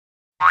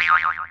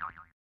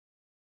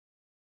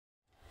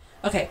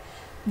Okay,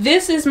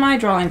 this is my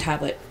drawing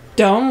tablet.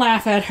 Don't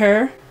laugh at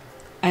her.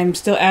 I'm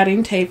still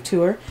adding tape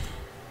to her.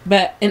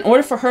 But in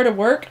order for her to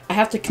work, I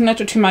have to connect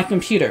her to my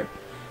computer.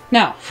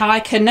 Now, how I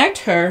connect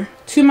her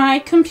to my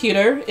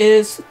computer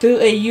is through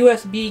a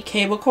USB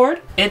cable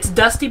cord. It's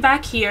dusty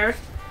back here.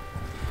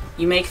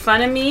 You make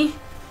fun of me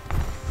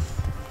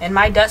in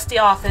my dusty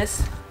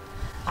office,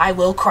 I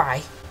will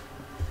cry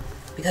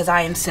because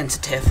I am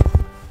sensitive.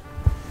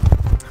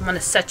 I'm gonna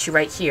set you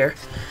right here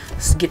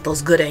to get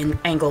those good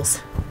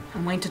angles.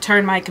 I'm going to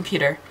turn my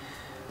computer.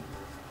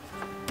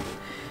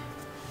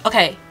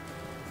 Okay,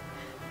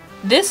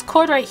 this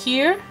cord right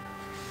here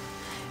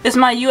is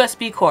my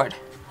USB cord.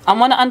 I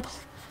want to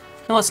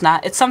no, it's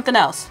not. It's something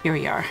else. Here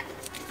we are.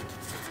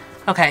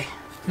 Okay,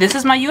 this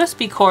is my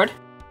USB cord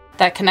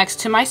that connects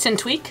to my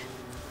Cintiq.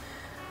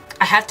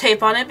 I have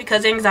tape on it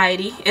because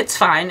anxiety. It's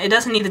fine. It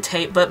doesn't need the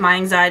tape, but my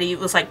anxiety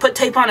was like, put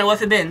tape on it, what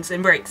if it bends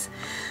and breaks?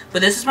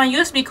 But this is my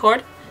USB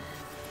cord.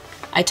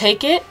 I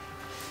take it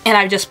and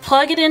I just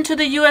plug it into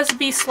the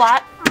USB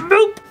slot.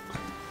 Boop!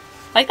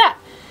 Like that.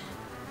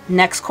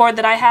 Next cord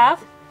that I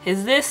have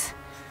is this.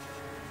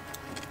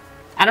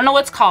 I don't know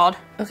what it's called.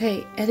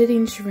 Okay,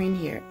 editing Shireen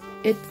here.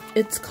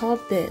 It's called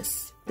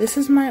this. This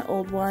is my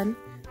old one.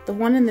 The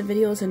one in the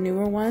video is a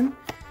newer one,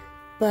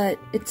 but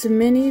it's a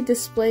mini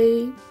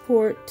display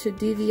port to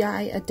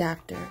DVI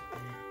adapter.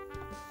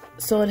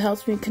 So it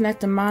helps me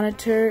connect a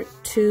monitor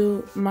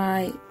to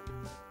my,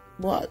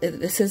 well,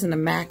 this isn't a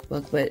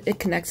MacBook, but it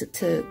connects it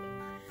to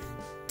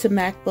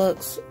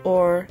MacBooks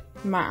or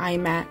my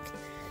iMac.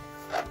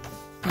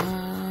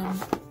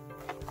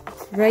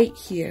 Right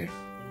here.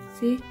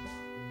 See?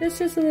 It's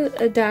just an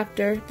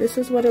adapter. This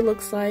is what it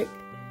looks like.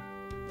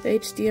 The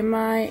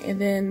HDMI,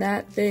 and then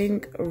that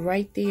thing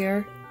right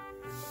there.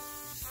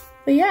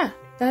 But yeah,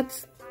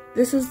 this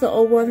is the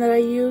old one that I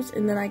used,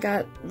 and then I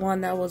got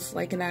one that was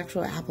like an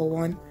actual Apple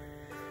one.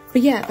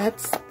 But yeah,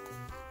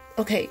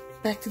 okay,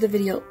 back to the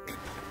video.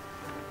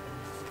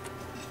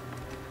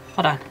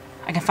 Hold on,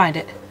 I can find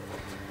it.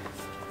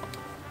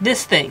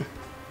 This thing.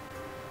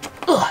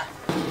 Ugh.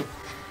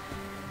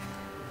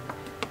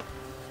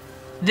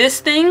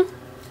 This thing,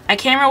 I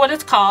can't remember what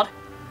it's called,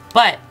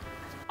 but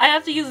I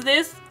have to use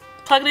this,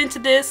 plug it into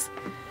this,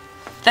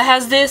 that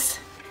has this,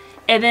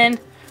 and then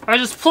I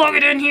just plug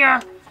it in here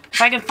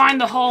if I can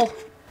find the hole.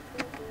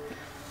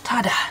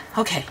 Ta-da.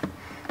 Okay,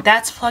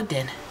 that's plugged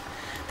in.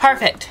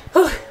 Perfect.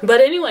 Whew.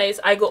 But anyways,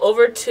 I go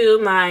over to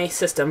my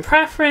system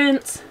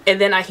preference,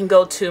 and then I can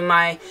go to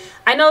my,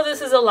 I know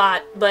this is a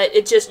lot, but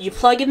it just, you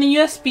plug in the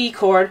USB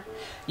cord,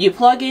 you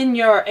plug in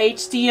your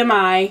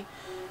HDMI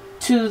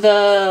to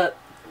the,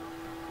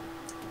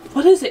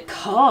 what is it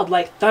called?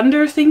 Like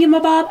Thunder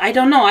thingamabob? I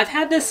don't know. I've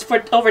had this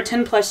for over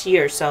 10 plus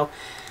years. So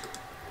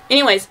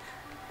anyways,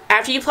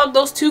 after you plug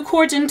those two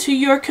cords into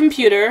your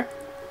computer,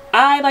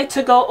 I like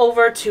to go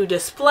over to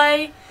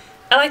display.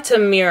 I like to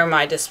mirror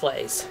my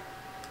displays.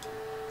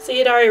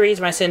 See, it already reads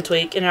my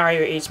Cintiq and it already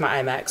reads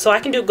my iMac. So I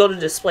can go to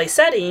display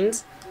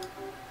settings,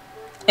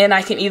 and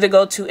I can either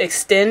go to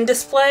extend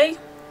display,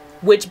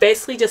 which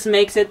basically just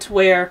makes it to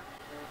where,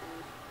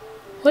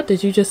 what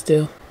did you just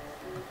do?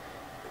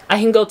 I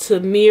can go to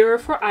mirror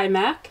for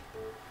iMac,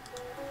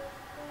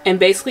 and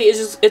basically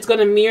it's going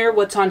to mirror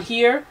what's on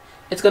here.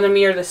 It's going to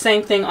mirror the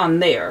same thing on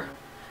there.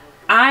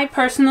 I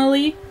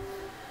personally,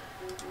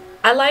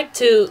 I like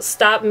to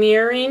stop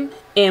mirroring,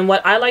 and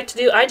what I like to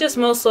do, I just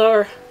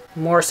I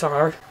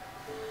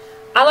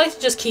like to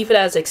just keep it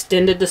as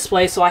extended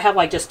display, so I have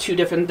like just two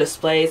different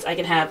displays. I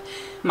can have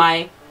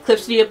my Clip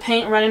Studio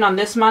Paint running on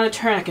this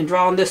monitor, and I can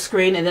draw on this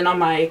screen, and then on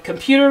my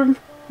computer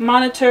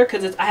monitor,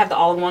 because I have the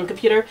all-in-one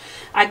computer,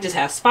 I just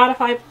have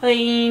Spotify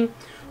playing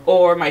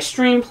or my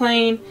stream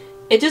playing.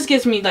 It just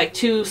gives me like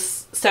two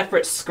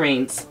separate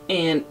screens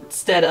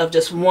instead of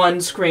just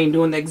one screen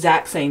doing the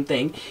exact same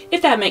thing,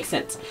 if that makes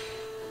sense.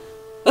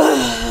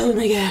 Oh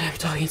my god, I'm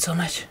talking so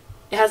much.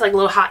 It has like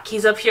little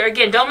hotkeys up here.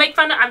 Again, don't make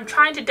fun of, I'm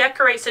trying to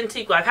decorate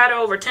Cintiq. I've had her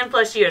over 10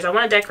 plus years. I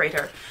want to decorate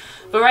her.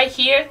 But right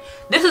here,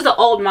 this is the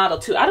old model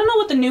too. I don't know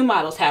what the new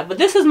models have, but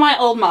this is my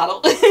old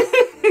model.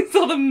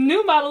 So the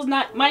new models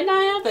might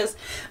not have this.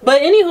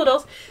 But anywho,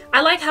 those, I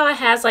like how it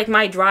has like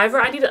my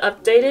driver. I need to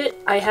update it.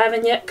 I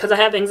haven't yet because I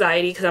have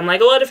anxiety, because I'm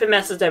like, what if it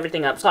messes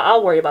everything up? So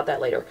I'll worry about that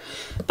later.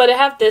 But I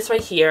have this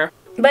right here.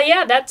 But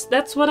yeah,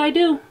 that's what I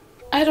do.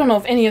 I don't know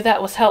if any of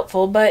that was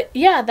helpful, but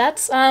yeah,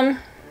 that's my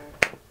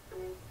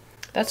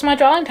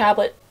drawing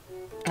tablet.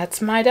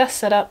 That's my desk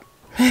setup.